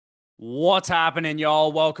What's happening,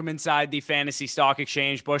 y'all? Welcome inside the Fantasy Stock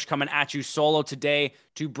Exchange. Bush coming at you solo today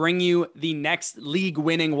to bring you the next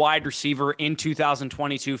league-winning wide receiver in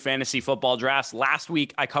 2022 fantasy football drafts. Last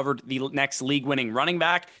week, I covered the next league-winning running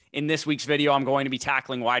back. In this week's video, I'm going to be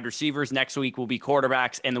tackling wide receivers. Next week will be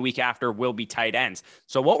quarterbacks, and the week after will be tight ends.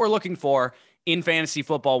 So what we're looking for in fantasy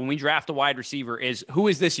football when we draft a wide receiver is who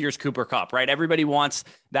is this year's Cooper Kupp, right? Everybody wants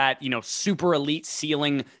that, super elite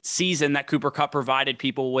ceiling season that Cooper Kupp provided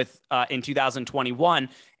people with in 2021.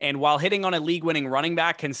 And while hitting on a league-winning running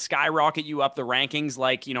back can skyrocket you up the rankings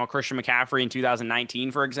like, Christian McCaffrey in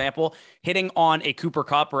 2019, for example, hitting on a Cooper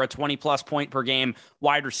Kupp or a 20-plus point per game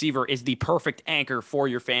wide receiver is the perfect anchor for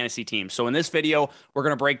your fantasy team. So in this video, we're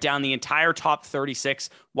going to break down the entire top 36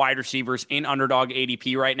 wide receivers in Underdog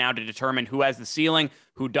ADP right now to determine who has the ceiling,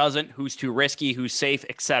 who doesn't, who's too risky, who's safe,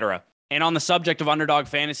 etc. And on the subject of Underdog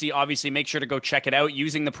Fantasy, obviously make sure to go check it out.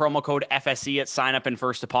 Using the promo code FSE at sign up and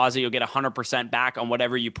first deposit, you'll get 100% back on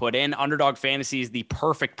whatever you put in. Underdog Fantasy is the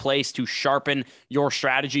perfect place to sharpen your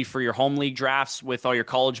strategy for your home league drafts with all your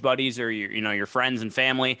college buddies or your friends and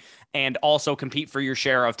family, and also compete for your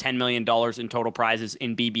share of $10 million in total prizes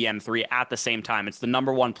in BBM3 at the same time. It's the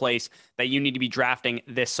number one place that you need to be drafting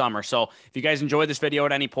this summer. So if you guys enjoyed this video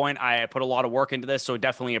at any point, I put a lot of work into this, so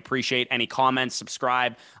definitely appreciate any comments,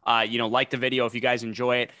 subscribe, like the video if you guys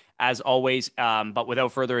enjoy it, as always. But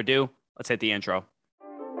without further ado, let's hit the intro.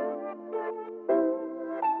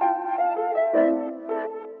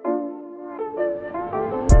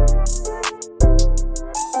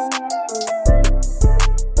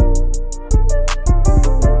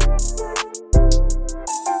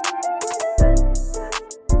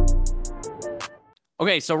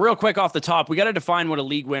 Okay, so real quick off the top, we got to define what a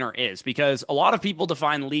league winner is, because a lot of people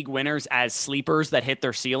define league winners as sleepers that hit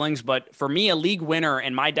their ceilings. But for me, a league winner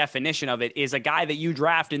and my definition of it is a guy that you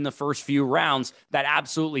draft in the first few rounds that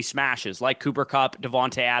absolutely smashes, like Cooper Kupp,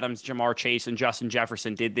 Devontae Adams, Jamar Chase, and Justin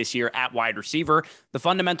Jefferson did this year at wide receiver. The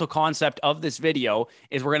fundamental concept of this video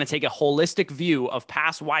is we're going to take a holistic view of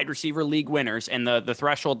past wide receiver league winners, and the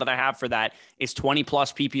threshold that I have for that is 20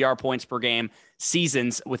 plus PPR points per game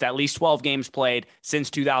seasons with at least 12 games played since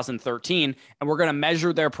 2013. And we're going to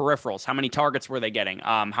measure their peripherals. How many targets were they getting?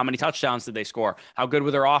 How many touchdowns did they score? How good were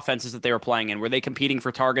their offenses that they were playing in? Were they competing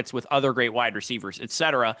for targets with other great wide receivers,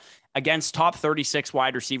 etc., against top 36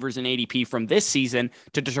 wide receivers in ADP from this season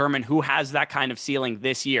to determine who has that kind of ceiling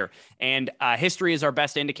this year. And history is our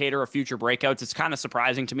best indicator of future breakouts. It's kind of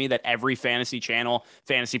surprising to me that every fantasy channel,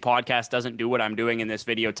 fantasy podcast doesn't do what I'm doing in this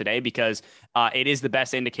video today, because it is the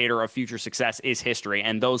best indicator of future success is history.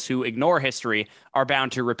 And those who ignore history are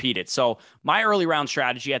bound to repeat it. So my early round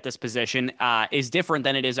strategy at this position is different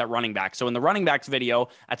than it is at running back. So in the running backs video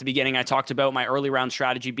at the beginning, I talked about my early round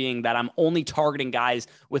strategy being that I'm only targeting guys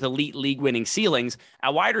with elite league-winning ceilings.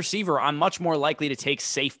 At wide receiver, I'm much more likely to take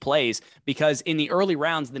safe plays, because in the early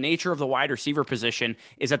rounds, the nature of the wide receiver position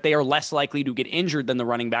is that they are less likely to get injured than the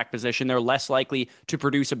running back position. They're less likely to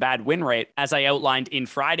produce a bad win rate, as I outlined in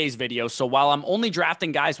Friday's video. So while I'm only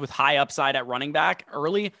drafting guys with high upside at running back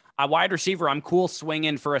early, a wide receiver, I'm cool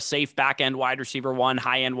swinging for a safe back-end wide receiver 1,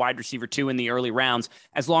 high-end wide receiver 2 in the early rounds,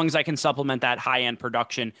 as long as I can supplement that high-end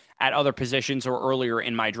production at other positions or earlier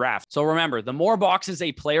in my draft. So remember, the more boxes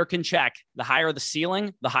a player can check, the higher the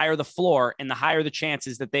ceiling, the higher the floor, and the higher the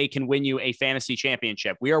chances that they can win you a fantasy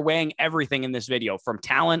championship. We are weighing everything in this video, from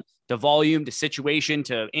talent to volume to situation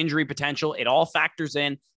to injury potential. It all factors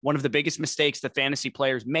in. One of the biggest mistakes that fantasy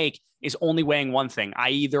players make is only weighing one thing,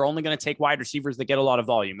 i.e. they're only going to take wide receivers that get a lot of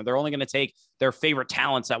volume, or they're only going to take their favorite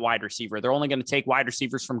talents at wide receiver. They're only going to take wide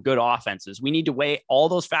receivers from good offenses. We need to weigh all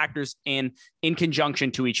those factors in conjunction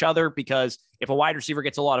to each other, because if a wide receiver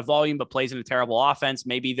gets a lot of volume but plays in a terrible offense,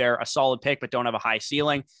 maybe they're a solid pick but don't have a high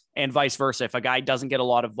ceiling, and vice versa. If a guy doesn't get a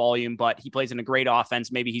lot of volume but he plays in a great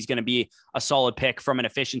offense, maybe he's going to be a solid pick from an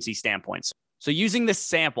efficiency standpoint. So using this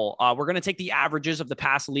sample, we're going to take the averages of the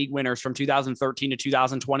past league winners from 2013 to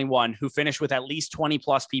 2021 who finished with at least 20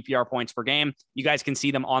 plus PPR points per game. You guys can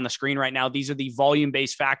see them on the screen right now. These are the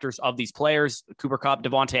volume-based factors of these players. Cooper Kupp,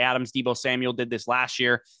 Devontae Adams, Deebo Samuel did this last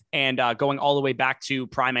year. And going all the way back to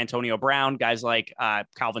prime Antonio Brown, guys like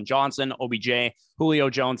Calvin Johnson, OBJ,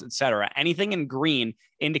 Julio Jones, etc. Anything in green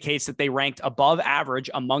indicates that they ranked above average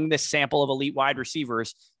among this sample of elite wide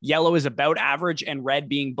receivers. Yellow is about average and red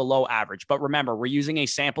being below average. But remember, we're using a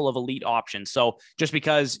sample of elite options. So just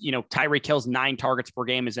because, Tyreek Hill's 9 targets per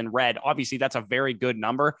game is in red, obviously that's a very good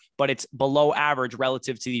number, but it's below average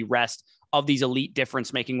relative to the rest of these elite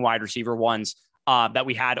difference-making wide receiver ones that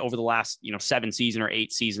we had over the last, 7 seasons or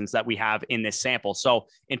 8 seasons that we have in this sample. So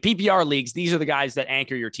in PPR leagues, these are the guys that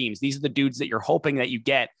anchor your teams. These are the dudes that you're hoping that you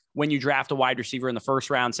get when you draft a wide receiver in the first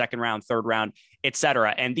round, second round, third round, et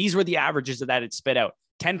cetera. And these were the averages that it spit out.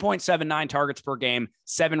 10.79 targets per game,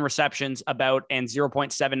 7 receptions about, and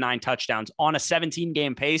 0.79 touchdowns on a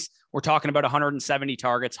 17-game pace. We're talking about 170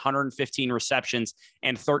 targets, 115 receptions,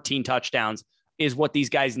 and 13 touchdowns is what these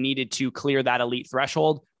guys needed to clear that elite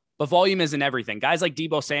threshold. But volume isn't everything. Guys like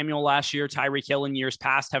Deebo Samuel last year, Tyreek Hill in years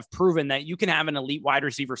past have proven that you can have an elite wide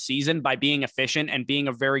receiver season by being efficient and being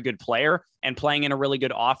a very good player and playing in a really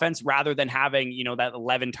good offense rather than having, that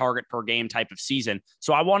 11 target per game type of season.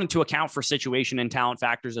 So I wanted to account for situation and talent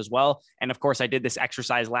factors as well. And of course, I did this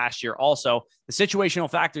exercise last year also. The situational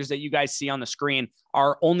factors that you guys see on the screen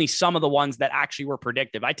are only some of the ones that actually were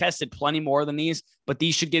predictive. I tested plenty more than these, but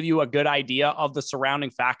these should give you a good idea of the surrounding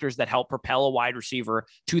factors that help propel a wide receiver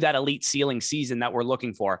to that elite ceiling season that we're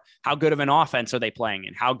looking for. How good of an offense are they playing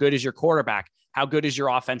in? How good is your quarterback? How good is your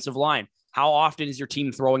offensive line? How often is your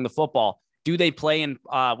team throwing the football? Do they play in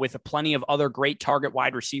with plenty of other great target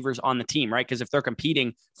wide receivers on the team, right? Because if they're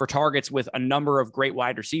competing for targets with a number of great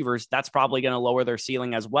wide receivers, that's probably going to lower their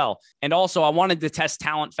ceiling as well. And also, I wanted to test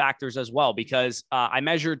talent factors as well, because I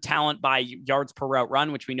measured talent by yards per route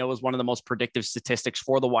run, which we know is one of the most predictive statistics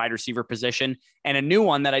for the wide receiver position. And a new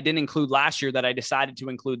one that I didn't include last year that I decided to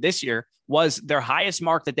include this year was their highest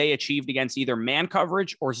mark that they achieved against either man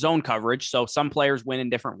coverage or zone coverage. So some players win in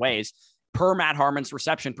different ways per Matt Harmon's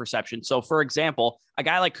reception perception. So for example, a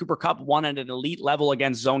guy like Cooper Kupp won at an elite level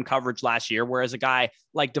against zone coverage last year, whereas a guy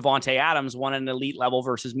like Davante Adams won at an elite level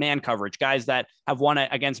versus man coverage. Guys that have won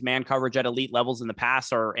against man coverage at elite levels in the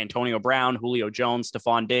past are Antonio Brown, Julio Jones,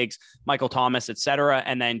 Stephon Diggs, Michael Thomas, etc.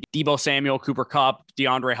 And then Deebo Samuel, Cooper Kupp,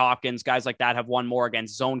 DeAndre Hopkins, guys like that have won more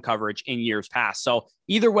against zone coverage in years past. So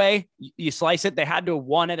either way you slice it, they had to have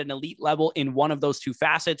won at an elite level in one of those two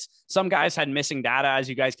facets. Some guys had missing data, as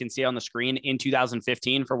you guys can see on the screen, in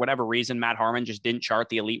 2015. For whatever reason, Matt Harmon just didn't chart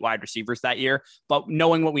the elite wide receivers that year. But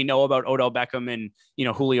knowing what we know about Odell Beckham and,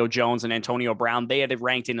 Julio Jones and Antonio Brown, they had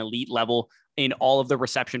ranked an elite level in all of the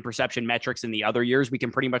reception perception metrics in the other years. We can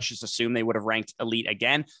pretty much just assume they would have ranked elite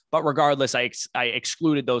again. But regardless, I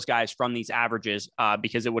excluded those guys from these averages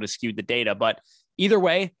because it would have skewed the data. But either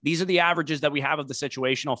way, these are the averages that we have of the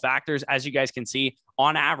situational factors. As you guys can see,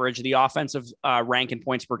 on average, the offensive rank in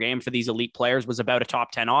points per game for these elite players was about a top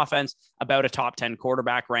 10 offense, about a top 10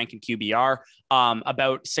 quarterback rank in QBR,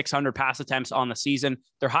 about 600 pass attempts on the season.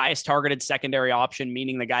 Their highest targeted secondary option,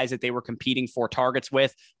 meaning the guys that they were competing for targets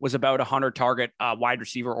with, was about 100 target wide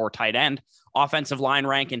receiver or tight end. Offensive line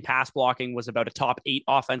rank in pass blocking was about a top 8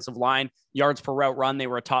 offensive line. Yards per route run, they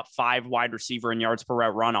were a top 5 wide receiver in yards per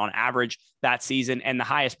route run on average that season. And the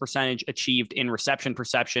highest percentage achieved in reception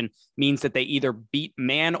perception means that they either beat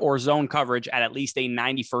man or zone coverage at least a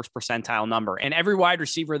 91st percentile number. And every wide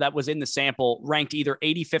receiver that was in the sample ranked either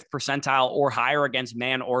 85th percentile or higher against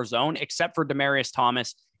man or zone, except for Demaryius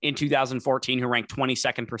Thomas in 2014, who ranked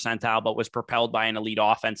 22nd percentile, but was propelled by an elite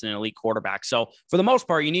offense and an elite quarterback. So for the most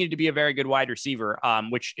part, you needed to be a very good wide receiver,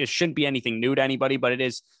 which shouldn't be anything new to anybody, but it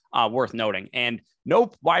is worth noting. And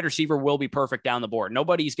no wide receiver will be perfect down the board.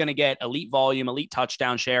 Nobody's going to get elite volume, elite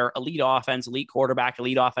touchdown share, elite offense, elite quarterback,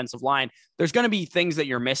 elite offensive line. There's going to be things that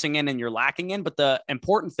you're missing in and you're lacking in, but the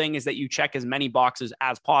important thing is that you check as many boxes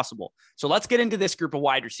as possible. So let's get into this group of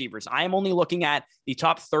wide receivers. I am only looking at the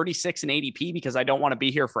top 36 in ADP because I don't want to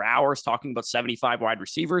be here for hours talking about 75 wide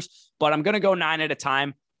receivers, but I'm going to go 9 at a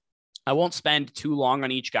time. I won't spend too long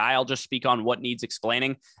on each guy. I'll just speak on what needs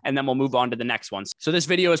explaining, and then we'll move on to the next one. So this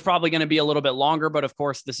video is probably going to be a little bit longer, but of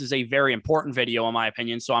course, this is a very important video in my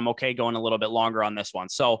opinion, so I'm okay going a little bit longer on this one.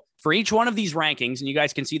 So for each one of these rankings, and you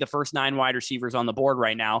guys can see the first 9 wide receivers on the board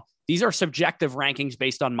right now, these are subjective rankings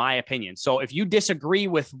based on my opinion. So if you disagree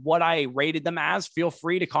with what I rated them as, feel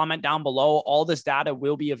free to comment down below. All this data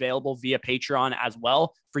will be available via Patreon as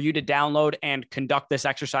well for you to download and conduct this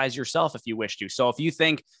exercise yourself if you wish to. So if you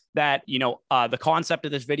think that, the concept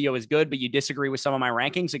of this video is good, but you disagree with some of my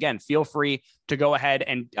rankings, again, feel free to go ahead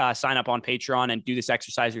and sign up on Patreon and do this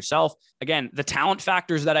exercise yourself. Again, the talent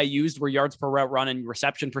factors that I used were yards per route run and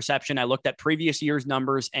reception perception. I looked at previous year's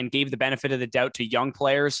numbers and gave the benefit of the doubt to young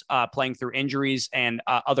players playing through injuries and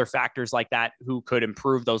other factors like that who could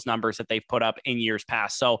improve those numbers that they've put up in years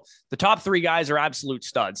past. So the top 3 guys are absolute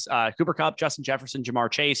studs. Cooper Kupp, Justin Jefferson,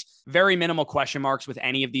 Ja'Marr Chase. Very minimal question marks with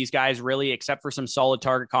any of these guys, really, except for some solid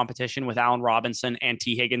target competition with Allen Robinson and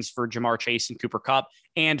T. Higgins for Ja'Marr Chase and Cooper Kupp.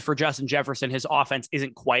 And for Justin Jefferson, his offense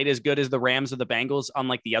isn't quite as good as the Rams or the Bengals,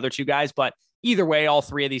 unlike the other 2 guys, but Either way, all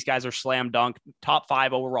three of these guys are slam dunk, top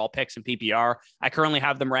 5 overall picks in PPR. I currently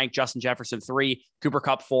have them ranked Justin Jefferson 3, Cooper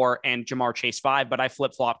Kupp 4, and Ja'Marr Chase 5, but I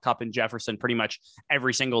flip-flop Kupp and Jefferson pretty much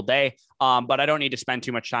every single day. But I don't need to spend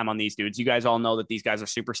too much time on these dudes. You guys all know that these guys are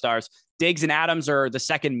superstars. Diggs and Adams are the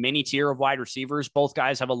second mini tier of wide receivers. Both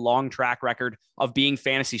guys have a long track record of being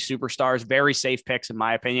fantasy superstars. Very safe picks, in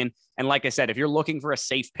my opinion. And like I said, if you're looking for a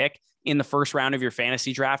safe pick in the first round of your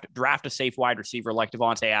fantasy draft, draft a safe wide receiver like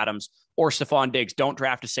Davante Adams or Stephon Diggs. Don't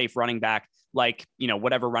draft a safe running back like,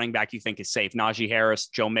 whatever running back you think is safe. Najee Harris,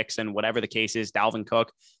 Joe Mixon, whatever the case is, Dalvin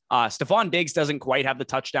Cook. Stephon Diggs doesn't quite have the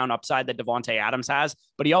touchdown upside that Davante Adams has,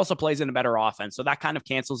 but he also plays in a better offense. So that kind of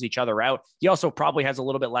cancels each other out. He also probably has a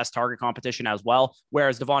little bit less target competition as well,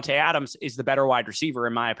 whereas Davante Adams is the better wide receiver,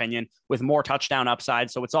 in my opinion, with more touchdown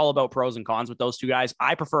upside. So it's all about pros and cons with those two guys.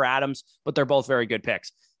 I prefer Adams, but they're both very good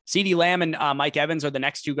picks. CeeDee Lamb and Mike Evans are the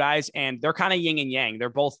next two guys, and they're kind of yin and yang. They're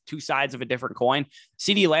both two sides of a different coin.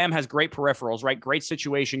 CeeDee Lamb has great peripherals, right? Great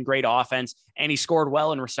situation, great offense, and he scored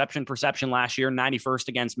well in reception perception last year, 91st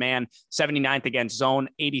against man, 79th against zone,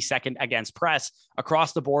 82nd against press,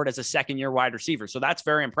 across the board as a second-year wide receiver. So that's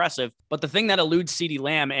very impressive. But the thing that eludes CeeDee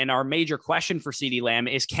Lamb, and our major question for CeeDee Lamb,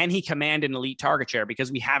 is can he command an elite target share?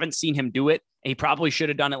 Because we haven't seen him do it. He probably should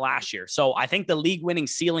have done it last year. So I think the league winning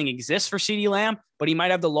ceiling exists for CeeDee Lamb, but he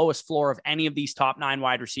might have the lowest floor of any of these top 9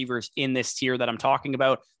 wide receivers in this tier that I'm talking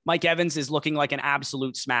about. Mike Evans is looking like an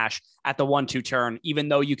absolute smash at the 1-2 turn, even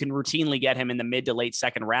though you can routinely get him in the mid to late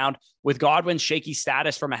second round. With Godwin's shaky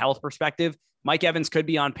status from a health perspective, Mike Evans could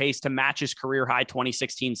be on pace to match his career high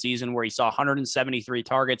 2016 season where he saw 173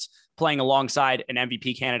 targets playing alongside an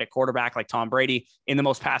MVP candidate quarterback like Tom Brady in the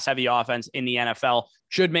most pass-heavy offense in the NFL.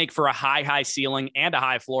 Should make for a high ceiling and a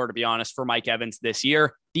high floor, to be honest, for Mike Evans this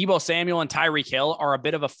year. Deebo Samuel and Tyreek Hill are a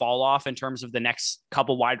bit of a fall off in terms of the next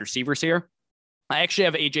couple wide receivers here. I actually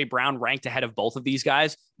have A.J. Brown ranked ahead of both of these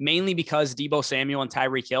guys, mainly because Deebo Samuel and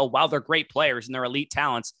Tyreek Hill, while they're great players and they're elite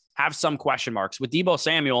talents, have some question marks. With Deebo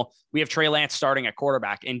Samuel, we have Trey Lance starting at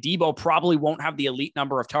quarterback, and Deebo probably won't have the elite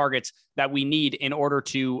number of targets that we need in order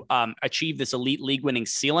to achieve this elite league-winning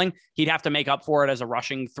ceiling. He'd have to make up for it as a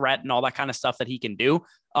rushing threat and all that kind of stuff that he can do.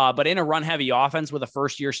 But in a run-heavy offense with a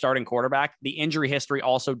first-year starting quarterback, the injury history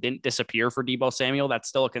also didn't disappear for Deebo Samuel. That's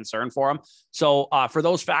still a concern for him. So for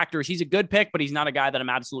those factors, he's a good pick, but he's not a guy that I'm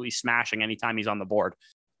absolutely smashing anytime he's on the board.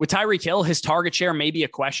 With Tyreek Hill, his target share may be a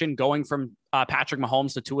question going from Patrick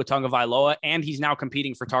Mahomes to Tua Tagovailoa, and he's now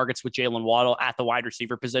competing for targets with Jalen Waddle at the wide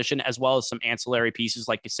receiver position, as well as some ancillary pieces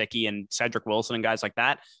like Gesicki and Cedric Wilson and guys like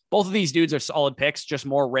that. Both of these dudes are solid picks, just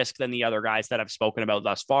more risk than the other guys that I've spoken about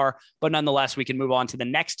thus far. But nonetheless, we can move on to the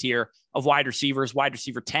next tier of wide receivers, wide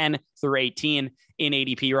receiver 10 through 18 in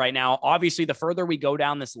ADP right now. Obviously, the further we go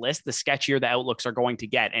down this list, the sketchier the outlooks are going to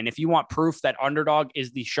get. And if you want proof that Underdog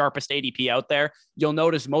is the sharpest ADP out there, you'll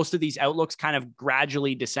notice most of these outlooks kind of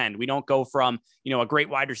gradually descend. We don't go from, a great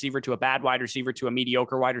wide receiver to a bad wide receiver to a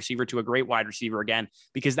mediocre wide receiver to a great wide receiver again,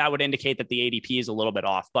 because that would indicate that the ADP is a little bit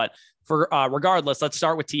off. But for regardless, let's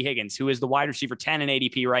start with T. Higgins, who is the wide receiver 10 in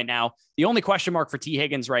ADP right now. The only question mark for T.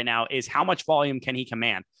 Higgins right now is how much volume can he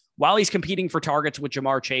command? While he's competing for targets with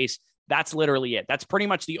Ja'Marr Chase, that's literally it. That's pretty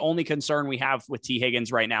much the only concern we have with T.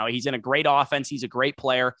 Higgins right now. He's in a great offense. He's a great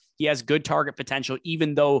player. He has good target potential,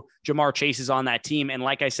 even though Ja'Marr Chase is on that team. And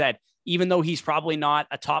like I said, even though he's probably not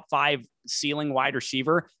a top 5 ceiling wide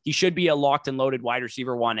receiver, he should be a locked and loaded wide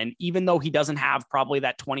receiver 1. And even though he doesn't have probably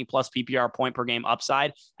that 20 plus PPR point per game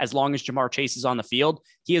upside, as long as Ja'Marr Chase is on the field,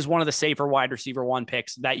 he is one of the safer wide receiver 1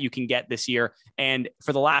 picks that you can get this year. And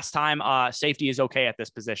for the last time, safety is okay at this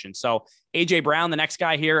position. So A.J. Brown, the next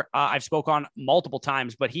guy here, I've spoke on multiple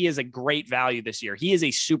times, but he is a great value this year. He is a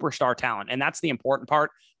superstar talent. And that's the important part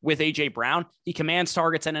with A.J. Brown. He commands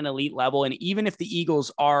targets at an elite level. And even if the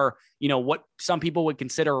Eagles are, what some people would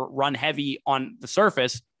consider run heavy on the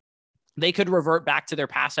surface, they could revert back to their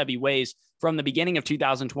pass heavy ways from the beginning of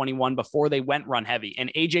 2021 before they went run heavy.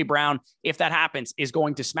 And A.J. Brown, if that happens, is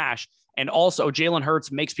going to smash. And also Jalen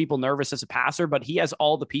Hurts makes people nervous as a passer, but he has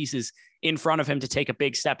all the pieces in front of him to take a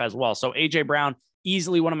big step as well. So A.J. Brown,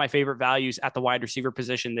 easily one of my favorite values at the wide receiver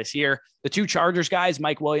position this year. The two Chargers guys,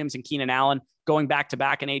 Mike Williams and Keenan Allen, going back to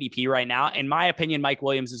back in ADP right now. In my opinion, Mike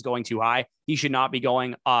Williams is going too high. He should not be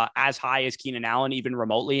going as high as Keenan Allen, even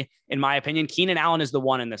remotely. In my opinion, Keenan Allen is the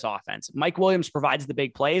one in this offense. Mike Williams provides the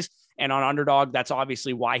big plays, and on Underdog, that's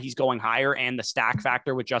obviously why he's going higher and the stack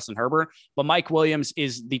factor with Justin Herbert. But Mike Williams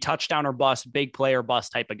is the touchdown or bust, big play or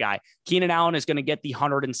bust type of guy. Keenan Allen is going to get the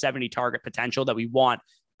 170 target potential that we want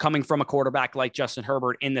coming from a quarterback like Justin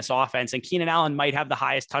Herbert in this offense. And Keenan Allen might have the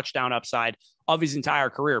highest touchdown upside of his entire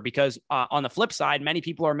career, because on the flip side, many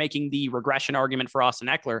people are making the regression argument for Austin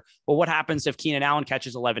Eckler. Well, what happens if Keenan Allen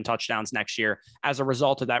catches 11 touchdowns next year as a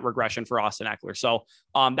result of that regression for Austin Eckler? So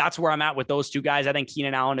that's where I'm at with those two guys. I think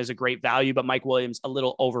Keenan Allen is a great value, but Mike Williams a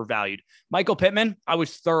little overvalued. Michael Pittman, I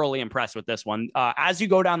was thoroughly impressed with this one. As you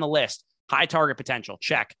go down the list, high target potential,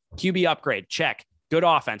 check. QB upgrade, check. Good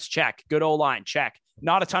offense, check. Good O-line, check.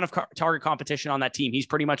 Not a ton of target competition on that team. He's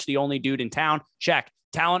pretty much the only dude in town, check.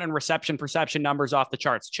 Talent and reception perception numbers off the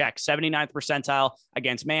charts, check. 79th percentile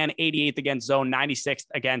against man, 88th against zone, 96th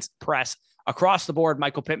against press. Across the board,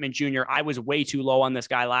 Michael Pittman Jr., I was way too low on this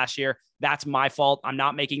guy last year. That's my fault. I'm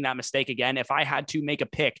not making that mistake again. If I had to make a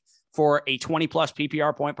pick for a 20-plus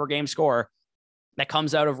PPR point per game scorer that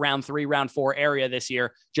comes out of round 3, round 4 area this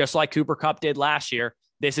year, just like Cooper Kupp did last year,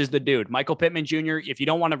 this is the dude. Michael Pittman Jr., if you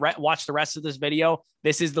don't want to watch the rest of this video,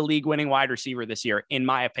 this is the league-winning wide receiver this year, in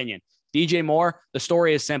my opinion. DJ Moore, the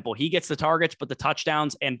story is simple. He gets the targets, but the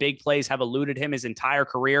touchdowns and big plays have eluded him his entire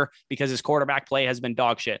career because his quarterback play has been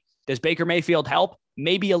dog shit. Does Baker Mayfield help?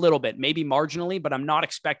 Maybe a little bit, maybe marginally, but I'm not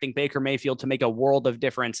expecting Baker Mayfield to make a world of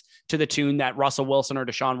difference to the tune that Russell Wilson or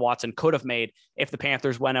Deshaun Watson could have made if the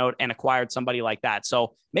Panthers went out and acquired somebody like that.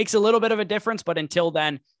 So makes a little bit of a difference, but until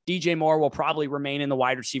then, DJ Moore will probably remain in the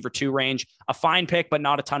wide receiver 2 range. A fine pick, but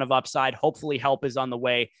not a ton of upside. Hopefully help is on the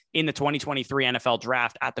way in the 2023 NFL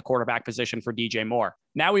draft at the quarterback position for DJ Moore.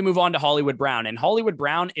 Now we move on to Hollywood Brown, and Hollywood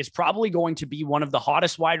Brown is probably going to be one of the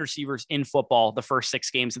hottest wide receivers in football the first 6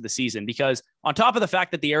 games of the season, because on top of the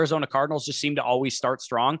fact that the Arizona Cardinals just seem to always start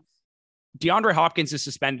strong, DeAndre Hopkins is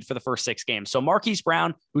suspended for the first 6 games. So Marquise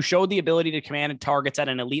Brown, who showed the ability to command targets at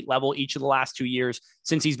an elite level each of the last 2 years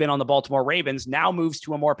since he's been on the Baltimore Ravens, now moves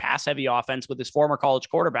to a more pass-heavy offense with his former college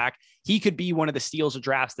quarterback. He could be one of the steals of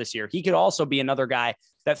drafts this year. He could also be another guy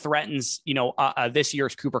that threatens, this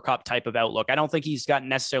year's Cooper Kupp type of outlook. I don't think he's got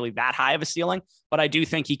necessarily that high of a ceiling, but I do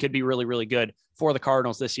think he could be really, really good for the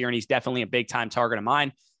Cardinals this year, and he's definitely a big-time target of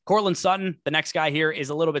mine. Courtland Sutton, the next guy here, is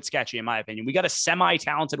a little bit sketchy, in my opinion. We got a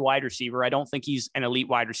semi-talented wide receiver. I don't think he's an elite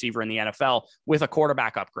wide receiver in the NFL with a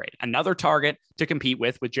quarterback upgrade. Another target to compete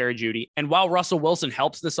with Jerry Jeudy. And while Russell Wilson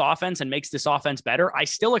helps this offense and makes this offense better, I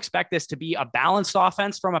still expect this to be a balanced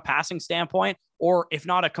offense from a passing standpoint, or if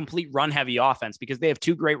not a complete run-heavy offense, because they have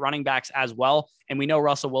 2 great running backs as well. And we know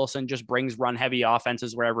Russell Wilson just brings run-heavy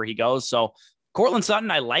offenses wherever he goes. So Courtland Sutton,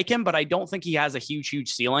 I like him, but I don't think he has a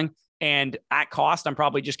huge ceiling. And at cost, I'm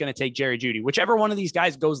probably just going to take Jerry Jeudy. Whichever one of these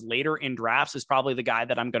guys goes later in drafts is probably the guy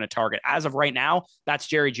that I'm going to target. As of right now, that's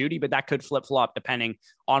Jerry Jeudy, but that could flip-flop depending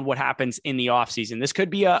on what happens in the offseason. This could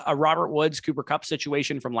be a Robert Woods, Cooper Kupp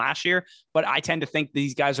situation from last year, but I tend to think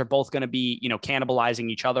these guys are both going to be, cannibalizing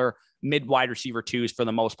each other, mid wide receiver 2s for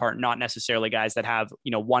the most part, not necessarily guys that have,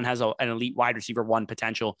 one has an elite wide receiver 1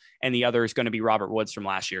 potential and the other is going to be Robert Woods from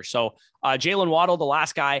last year. So Jalen Waddle, the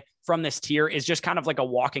last guy from this tier, is just kind of like a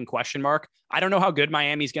walking question mark. I don't know how good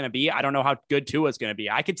Miami's going to be. I don't know how good Tua is going to be.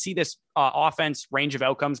 I could see this offense range of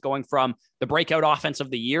outcomes going from the breakout offense of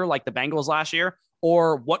the year, like the Bengals last year,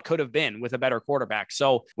 or what could have been with a better quarterback.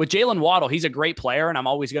 So with Jalen Waddle, he's a great player, and I'm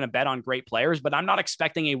always going to bet on great players, but I'm not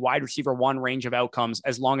expecting a wide receiver 1 range of outcomes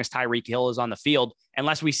as long as Tyreek Hill is on the field,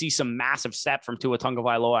 unless we see some massive step from Tua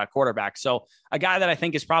Tagovailoa at quarterback. So a guy that I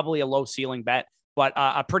think is probably a low ceiling bet, but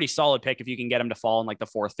a pretty solid pick if you can get him to fall in like the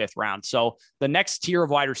 4th, 5th round. So the next tier of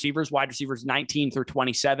wide receivers 19 through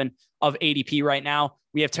 27 of ADP right now.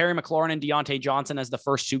 We have Terry McLaurin and Deontay Johnson as the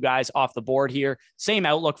first 2 guys off the board here. Same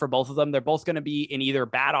outlook for both of them. They're both going to be in either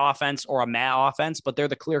bad offense or a meh offense, but they're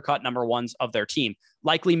the clear-cut number 1s of their team.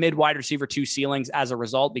 Likely mid wide receiver 2 ceilings as a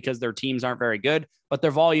result because their teams aren't very good, but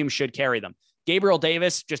their volume should carry them. Gabriel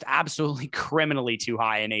Davis, just absolutely criminally too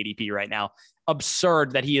high in ADP right now.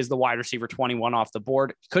 Absurd that he is the wide receiver 21 off the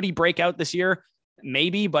board. Could he break out this year?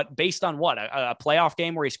 Maybe, but based on what? A playoff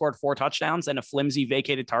game where he scored 4 touchdowns and a flimsy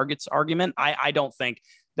vacated targets argument? I don't think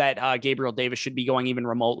that Gabriel Davis should be going even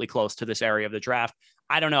remotely close to this area of the draft.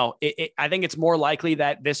 I don't know. I think it's more likely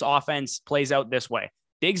that this offense plays out this way.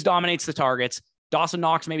 Diggs dominates the targets. Dawson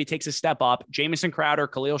Knox maybe takes a step up. Jamison Crowder,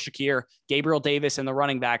 Khalil Shakir, Gabriel Davis, and the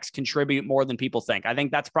running backs contribute more than people think. I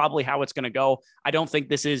think that's probably how it's going to go. I don't think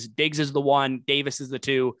this is Diggs is the 1, Davis is the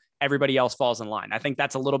 2, everybody else falls in line. I think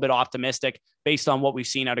that's a little bit optimistic based on what we've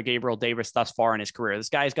seen out of Gabriel Davis thus far in his career. This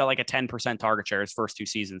guy's got like a 10% target share his first 2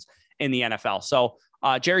 seasons in the NFL. So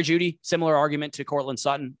Jerry Jeudy, similar argument to Courtland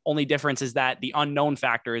Sutton. Only difference is that the unknown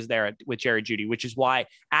factor is there with Jerry Jeudy, which is why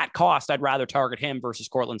at cost, I'd rather target him versus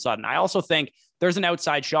Courtland Sutton. I also think there's an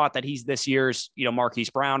outside shot that he's this year's, Marquise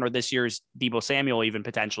Brown or this year's Deebo Samuel even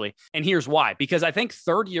potentially. And here's why, because I think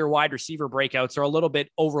third-year wide receiver breakouts are a little bit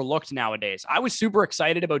overlooked nowadays. I was super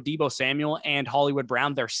excited about Deebo Samuel and Hollywood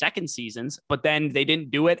Brown their second seasons, but then they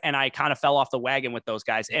didn't do it, and I kind of fell off the wagon with those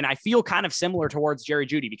guys. And I feel kind of similar towards Jerry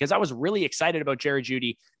Jeudy, because I was really excited about Jerry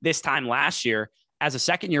Jeudy this time last year as a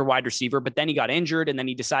second-year wide receiver, but then he got injured, and then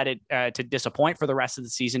he decided to disappoint for the rest of the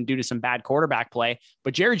season due to some bad quarterback play.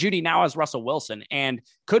 But Jerry Jeudy now has Russell Wilson and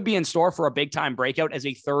could be in store for a big-time breakout as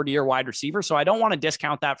a third-year wide receiver. So I don't want to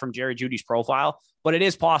discount that from Jerry Jeudy's profile, but it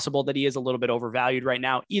is possible that he is a little bit overvalued right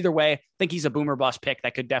now. Either way, I think he's a boomer bust pick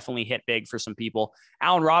that could definitely hit big for some people.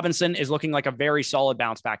 Allen Robinson is looking like a very solid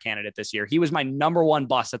bounce back candidate this year. He was my number one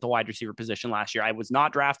bust at the wide receiver position last year. I was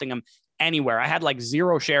not drafting him anywhere. I had like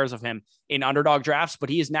 0 shares of him in underdog drafts, but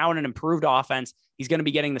he is now in an improved offense. He's going to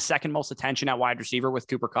be getting the second most attention at wide receiver with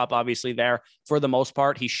Cooper Kupp, obviously, there for the most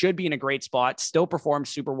part. He should be in a great spot, still performed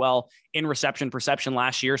super well in reception perception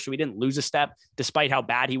last year. So he didn't lose a step despite how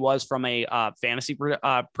bad he was from a fantasy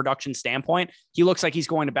production standpoint. He looks like he's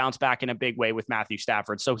going to bounce back in a big way with Matthew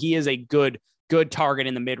Stafford. So he is a good target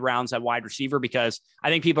in the mid rounds at wide receiver, because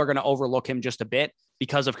I think people are going to overlook him just a bit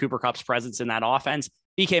because of Cooper Kupp's presence in that offense.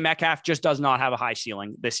 DK Metcalf just does not have a high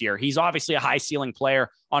ceiling this year. He's obviously a high ceiling player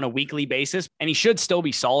on a weekly basis, and he should still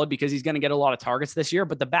be solid because he's going to get a lot of targets this year.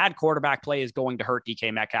 But the bad quarterback play is going to hurt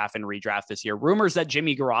DK Metcalf in redraft this year. Rumors that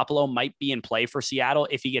Jimmy Garoppolo might be in play for Seattle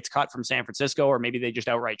if he gets cut from San Francisco, or maybe they just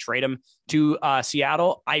outright trade him to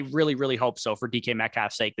Seattle. I really, really hope so for DK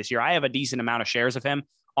Metcalf's sake this year. I have a decent amount of shares of him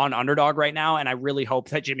on underdog right now, and I really hope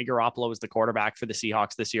that Jimmy Garoppolo is the quarterback for the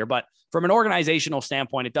Seahawks this year. But from an organizational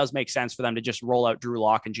standpoint, it does make sense for them to just roll out Drew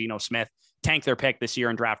Lock and Geno Smith, tank their pick this year,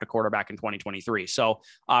 and draft a quarterback in 2023. So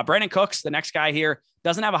Brandon Cooks, the next guy here,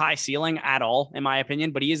 doesn't have a high ceiling at all, in my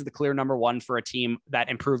opinion, but he is the clear number one for a team that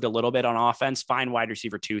improved a little bit on offense. Fine wide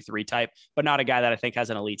receiver 2-3 type, but not a guy that I think has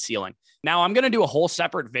an elite ceiling. Now, I'm going to do a whole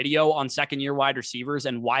separate video on second-year wide receivers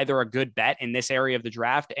and why they're a good bet in this area of the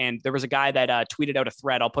draft. And there was a guy that tweeted out a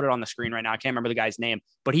thread. I'll put it on the screen right now. I can't remember the guy's name,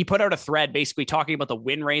 but he put out a thread basically talking about the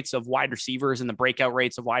win rates of wide receivers and the breakout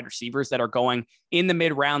rates of wide receivers that are going in the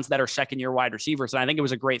mid rounds that are second-year wide receivers. And I think it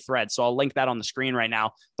was a great thread. So I'll link that on the screen right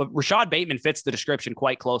now. But Rashad Bateman fits the description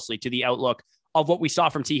quite closely to the outlook of what we saw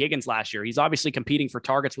from T. Higgins last year. He's obviously competing for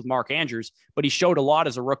targets with Mark Andrews, but he showed a lot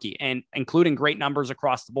as a rookie, and including great numbers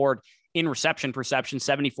across the board in reception perception,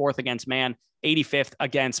 74th against man, 85th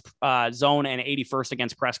against zone, and 81st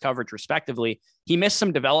against press coverage, respectively. He missed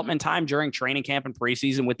some development time during training camp and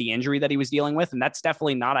preseason with the injury that he was dealing with, and that's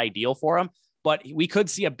definitely not ideal for him. But we could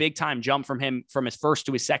see a big time jump from him from his first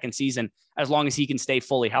to his second season, as long as he can stay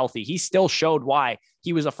fully healthy. He still showed why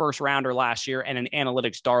he was a first rounder last year and an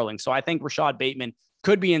analytics darling. So I think Rashad Bateman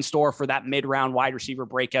could be in store for that mid-round wide receiver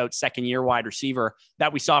breakout, second-year wide receiver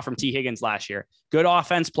that we saw from T. Higgins last year. Good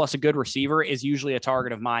offense plus a good receiver is usually a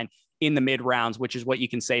target of mine in the mid rounds, which is what you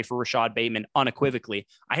can say for Rashad Bateman unequivocally.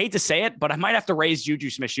 I hate to say it, but I might have to raise Juju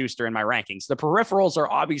Smith-Schuster in my rankings. The peripherals are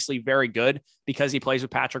obviously very good because he plays with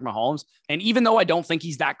Patrick Mahomes. And even though I don't think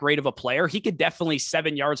he's that great of a player, he could definitely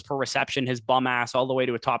 7 yards per reception, his bum ass all the way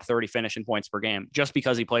to a top 30 finish in points per game, just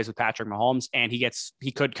because he plays with Patrick Mahomes and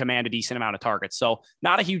he could command a decent amount of targets. So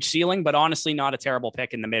not a huge ceiling, but honestly not a terrible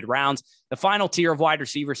pick in the mid rounds. The final tier of wide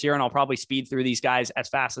receivers here, and I'll probably speed through these guys as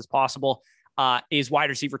fast as possible, is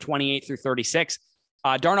wide receiver 28 through 36.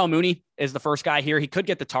 Darnell Mooney is the first guy here. He could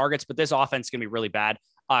get the targets, but this offense is going to be really bad.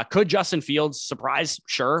 Could Justin Fields surprise?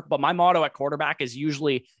 Sure. But my motto at quarterback is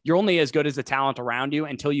usually you're only as good as the talent around you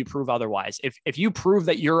until you prove otherwise. If you prove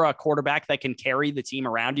that you're a quarterback that can carry the team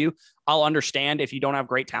around you, I'll understand if you don't have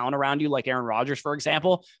great talent around you, like Aaron Rodgers, for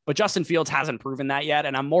example. But Justin Fields hasn't proven that yet.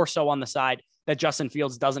 And I'm more so on the side that Justin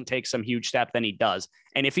Fields doesn't take some huge step than he does.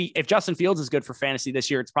 And if Justin Fields is good for fantasy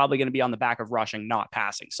this year, it's probably going to be on the back of rushing, not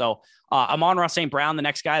passing. So Amon-Ra St. Brown, the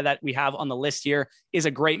next guy that we have on the list here, is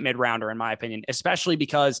a great mid-rounder, in my opinion, especially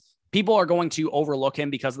because people are going to overlook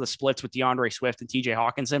him because of the splits with DeAndre Swift and TJ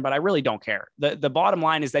Hawkinson, but I really don't care. The bottom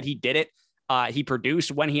line is that he did it. He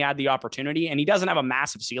produced when he had the opportunity, and he doesn't have a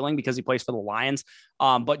massive ceiling because he plays for the Lions.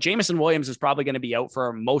 But Jameson Williams is probably going to be out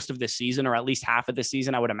for most of this season, or at least half of this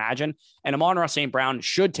season, I would imagine. And Amon-Ra St. Brown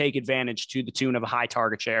should take advantage to the tune of a high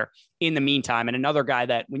target share in the meantime. And another guy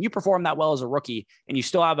that when you perform that well as a rookie and you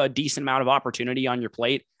still have a decent amount of opportunity on your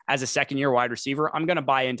plate as a second-year wide receiver, I'm going to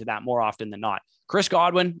buy into that more often than not. Chris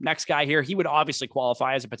Godwin, next guy here, he would obviously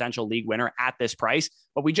qualify as a potential league winner at this price,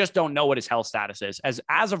 but we just don't know what his health status is.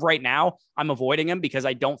 As of right now, I'm avoiding him because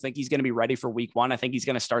I don't think he's going to be ready for week one. I think he's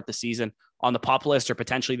going to start the season on the PUP list or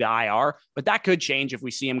potentially the IR, but that could change if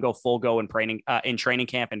we see him go full go in training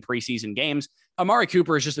camp and preseason games. Amari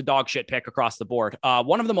Cooper is just a dog shit pick across the board.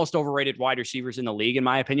 One of the most overrated wide receivers in the league, in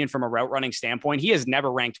my opinion, from a route running standpoint. He has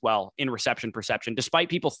never ranked well in reception perception. Despite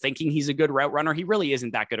people thinking he's a good route runner, he really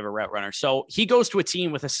isn't that good of a route runner. So he goes to a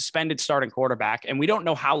team with a suspended starting quarterback, and we don't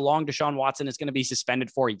know how long Deshaun Watson is going to be suspended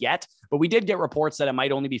for yet, but we did get reports that it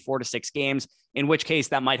might only be 4 to 6 games, in which case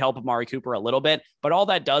that might help Amari Cooper a little bit. But all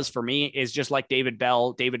that does for me is just like David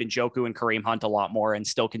Bell, David Njoku, and Kareem Hunt a lot more, and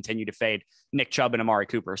still continue to fade Nick Chubb and Amari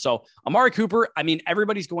Cooper. So Amari Cooper, I mean,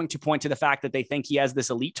 everybody's going to point to the fact that they think he has this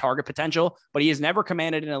elite target potential, but he has never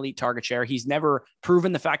commanded an elite target share. He's never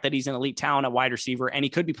proven the fact that he's an elite talent at wide receiver, and he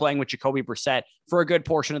could be playing with Jacoby Brissett for a good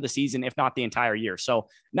portion of the season, if not the entire year. So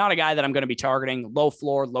not a guy that I'm going to be targeting. Low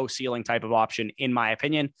floor, low ceiling type of option, in my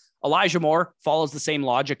opinion. Elijah Moore follows the same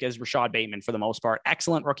logic as Rashad Bateman for the most part.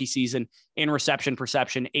 Excellent rookie season in reception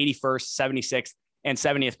perception, 81st, 76th, and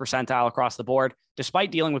 70th percentile across the board.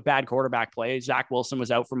 Despite dealing with bad quarterback play, Zach Wilson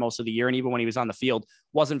was out for most of the year, and even when he was on the field,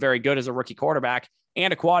 wasn't very good as a rookie quarterback,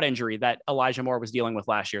 and a quad injury that Elijah Moore was dealing with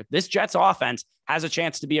last year. This Jets offense has a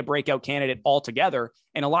chance to be a breakout candidate altogether,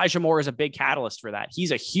 and Elijah Moore is a big catalyst for that.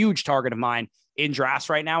 He's a huge target of mine in drafts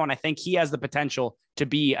right now, and I think he has the potential to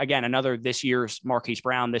be, again, another this year's Marquise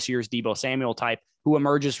Brown, this year's Deebo Samuel type, who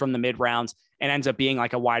emerges from the mid rounds and ends up being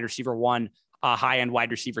like a wide receiver 1, high-end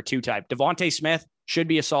wide receiver 2 type. Devontae Smith should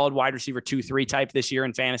be a solid wide receiver 2-3 type this year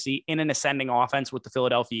in fantasy in an ascending offense with the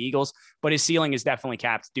Philadelphia Eagles, but his ceiling is definitely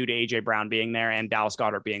capped due to AJ Brown being there and Dallas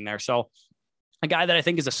Goedert being there. So a guy that I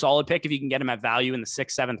think is a solid pick if you can get him at value in the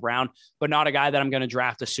 6th, 7th round, but not a guy that I'm going to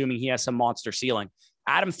draft assuming he has some monster ceiling.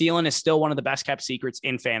 Adam Thielen is still one of the best kept secrets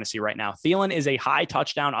in fantasy right now. Thielen is a high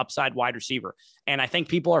touchdown upside wide receiver, and I think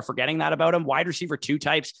people are forgetting that about him. Wide receiver 2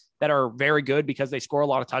 types that are very good because they score a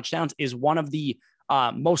lot of touchdowns is one of the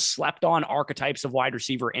most slept on archetypes of wide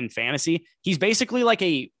receiver in fantasy. He's basically like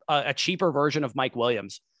a cheaper version of Mike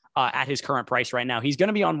Williams. At his current price right now. He's going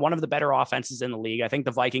to be on one of the better offenses in the league. I think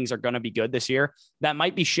the Vikings are going to be good this year. That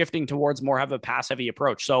might be shifting towards more of a pass heavy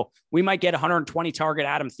approach. So we might get 120 target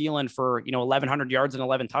Adam Thielen for, 1,100 yards and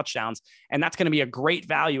 11 touchdowns. And that's going to be a great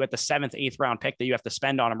value at the 7th, 8th round pick that you have to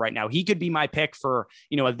spend on him right now. He could be my pick for,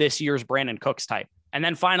 this year's Brandon Cooks type. And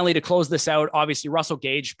then finally, to close this out, obviously Russell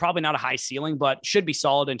Gage, probably not a high ceiling, but should be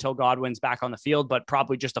solid until Godwin's back on the field, but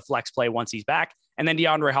probably just a flex play once he's back. And then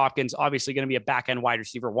DeAndre Hopkins, obviously going to be a back-end wide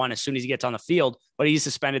receiver 1 as soon as he gets on the field, but he's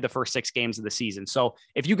suspended the first 6 games of the season. So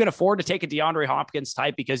if you can afford to take a DeAndre Hopkins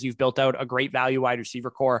type because you've built out a great value wide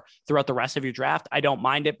receiver core throughout the rest of your draft, I don't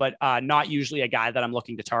mind it, but not usually a guy that I'm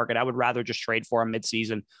looking to target. I would rather just trade for him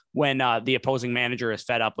midseason when the opposing manager is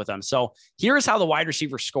fed up with him. So here's how the wide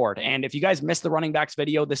receivers scored. And if you guys missed the running backs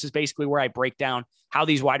video, this is basically where I break down how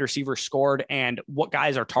these wide receivers scored and what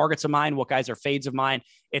guys are targets of mine, what guys are fades of mine,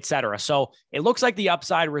 etc. So it looks like the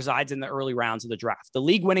upside resides in the early rounds of the draft. The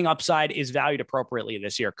league winning upside is valued appropriately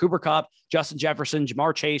this year. Cooper Kupp, Justin Jefferson,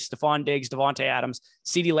 Jamar Chase, Stephon Diggs, Devontae Adams,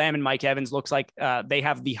 CeeDee Lamb, and Mike Evans looks like they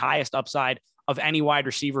have the highest upside of any wide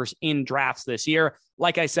receivers in drafts this year.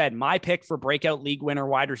 Like I said, my pick for breakout league winner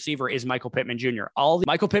wide receiver is Michael Pittman Jr.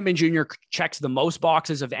 Michael Pittman Jr. checks the most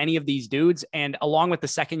boxes of any of these dudes. And along with the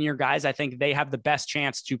second-year guys, I think they have the best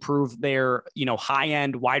chance to prove their,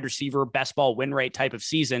 high-end wide receiver, best ball win rate type of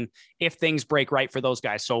season if things break right for those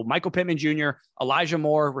guys. So Michael Pittman Jr., Elijah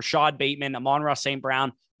Moore, Rashad Bateman, Amon-Ra St.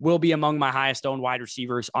 Brown will be among my highest owned wide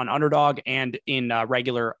receivers on Underdog and in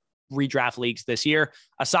regular redraft leagues this year.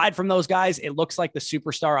 Aside from those guys, it looks like the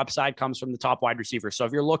superstar upside comes from the top wide receivers. So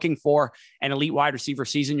if you're looking for an elite wide receiver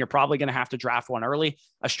season, you're probably going to have to draft one early.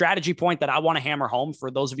 A strategy point that I want to hammer home for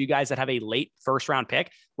those of you guys that have a late first round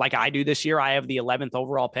pick, like I do this year, I have the 11th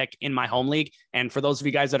overall pick in my home league. And for those of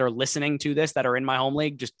you guys that are listening to this, that are in my home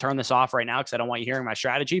league, just turn this off right now because I don't want you hearing my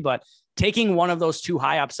strategy. But taking one of those 2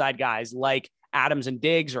 high upside guys like Adams and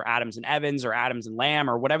Diggs or Adams and Evans or Adams and Lamb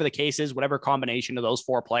or whatever the case is, whatever combination of those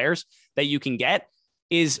 4 players that you can get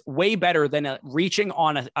is way better than reaching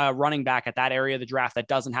on a running back at that area of the draft that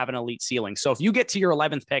doesn't have an elite ceiling. So if you get to your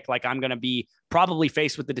 11th pick, like I'm going to be probably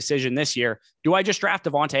faced with the decision this year, do I just draft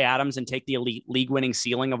Devontae Adams and take the elite league winning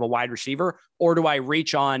ceiling of a wide receiver? Or do I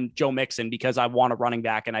reach on Joe Mixon because I want a running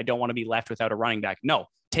back and I don't want to be left without a running back? No.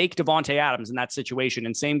 Take Devontae Adams in that situation.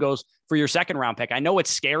 And same goes for your 2nd round pick. I know it's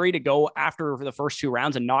scary to go after the first 2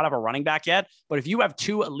 rounds and not have a running back yet, but if you have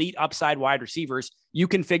 2 elite upside wide receivers, you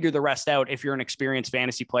can figure the rest out if you're an experienced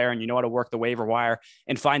fantasy player and you know how to work the waiver wire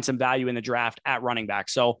and find some value in the draft at running back.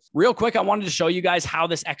 So real quick, I wanted to show you guys how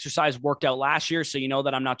this exercise worked out last year. So you know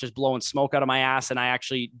that I'm not just blowing smoke out of my ass. And I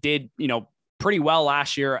actually did, pretty well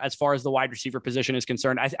last year as far as the wide receiver position is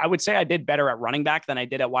concerned. I would say I did better at running back than I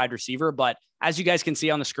did at wide receiver, but as you guys can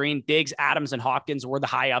see on the screen, Diggs, Adams, and Hopkins were the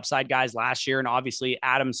high upside guys last year. And obviously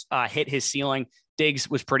Adams hit his ceiling. Diggs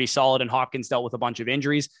was pretty solid and Hopkins dealt with a bunch of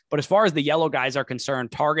injuries. But as far as the yellow guys are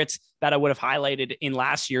concerned, targets that I would have highlighted in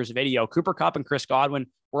last year's video, Cooper Kupp and Chris Godwin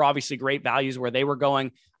were obviously great values where they were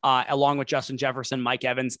going, along with Justin Jefferson, Mike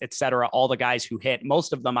Evans, etc. All the guys who hit,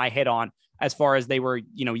 most of them I hit on as far as they were,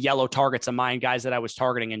 yellow targets of mine, guys that I was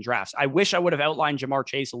targeting in drafts. I wish I would have outlined Ja'Marr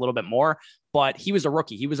Chase a little bit more, but he was a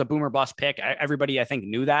rookie. He was a boomer bust pick. Everybody, I think,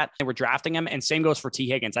 knew that. They were drafting him. And same goes for T.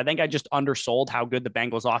 Higgins. I think I just undersold how good the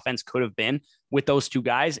Bengals offense could have been with those two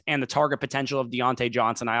guys, and the target potential of Deontay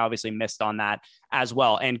Johnson. I obviously missed on that as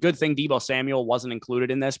well. And good thing Deebo Samuel wasn't included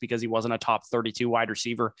in this because he wasn't a top 32 wide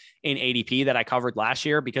receiver in ADP that I covered last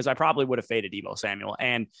year, because I probably would have faded Deebo Samuel.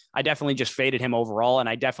 And I definitely just faded him overall. And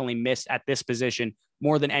I definitely missed at this position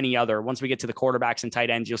more than any other. Once we get to the quarterbacks and tight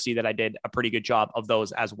ends, you'll see that I did a pretty good job of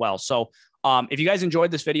those as well. So if you guys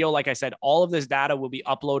enjoyed this video, like I said, all of this data will be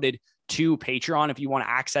uploaded to Patreon. If you want to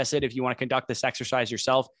access it, if you want to conduct this exercise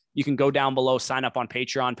yourself, you can go down below, sign up on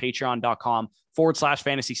Patreon,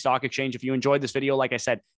 patreon.com/fantasy stock exchange. If you enjoyed this video, like I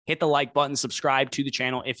said, hit the like button, subscribe to the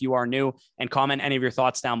channel if you are new, and comment any of your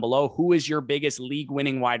thoughts down below. Who is your biggest league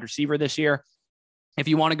winning wide receiver this year? If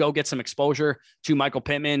you want to go get some exposure to Michael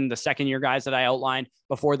Pittman, the second-year guys that I outlined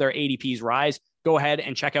before their ADPs rise, go ahead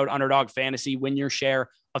and check out Underdog Fantasy. Win your share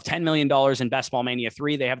of $10 million in Best Ball Mania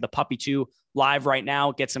 3. They have the Puppy 2 live right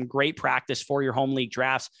now. Get some great practice for your home league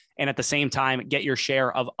drafts. And at the same time, get your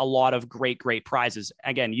share of a lot of great prizes.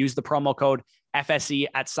 Again, use the promo code FSE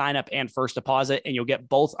at sign up and first deposit, and you'll get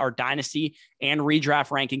both our dynasty and redraft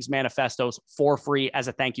rankings manifestos for free as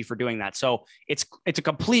a thank you for doing that. So it's a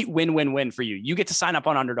complete win-win-win for you. You get to sign up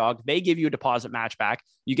on Underdog. They give you a deposit match back.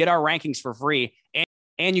 You get our rankings for free,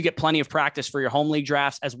 and you get plenty of practice for your home league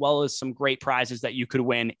drafts, as well as some great prizes that you could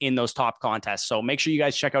win in those top contests. So make sure you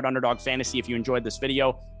guys check out Underdog Fantasy if you enjoyed this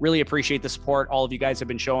video. Really appreciate the support all of you guys have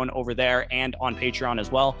been showing over there and on Patreon as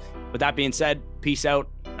well. With that being said, peace out.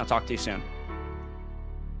 I'll talk to you soon.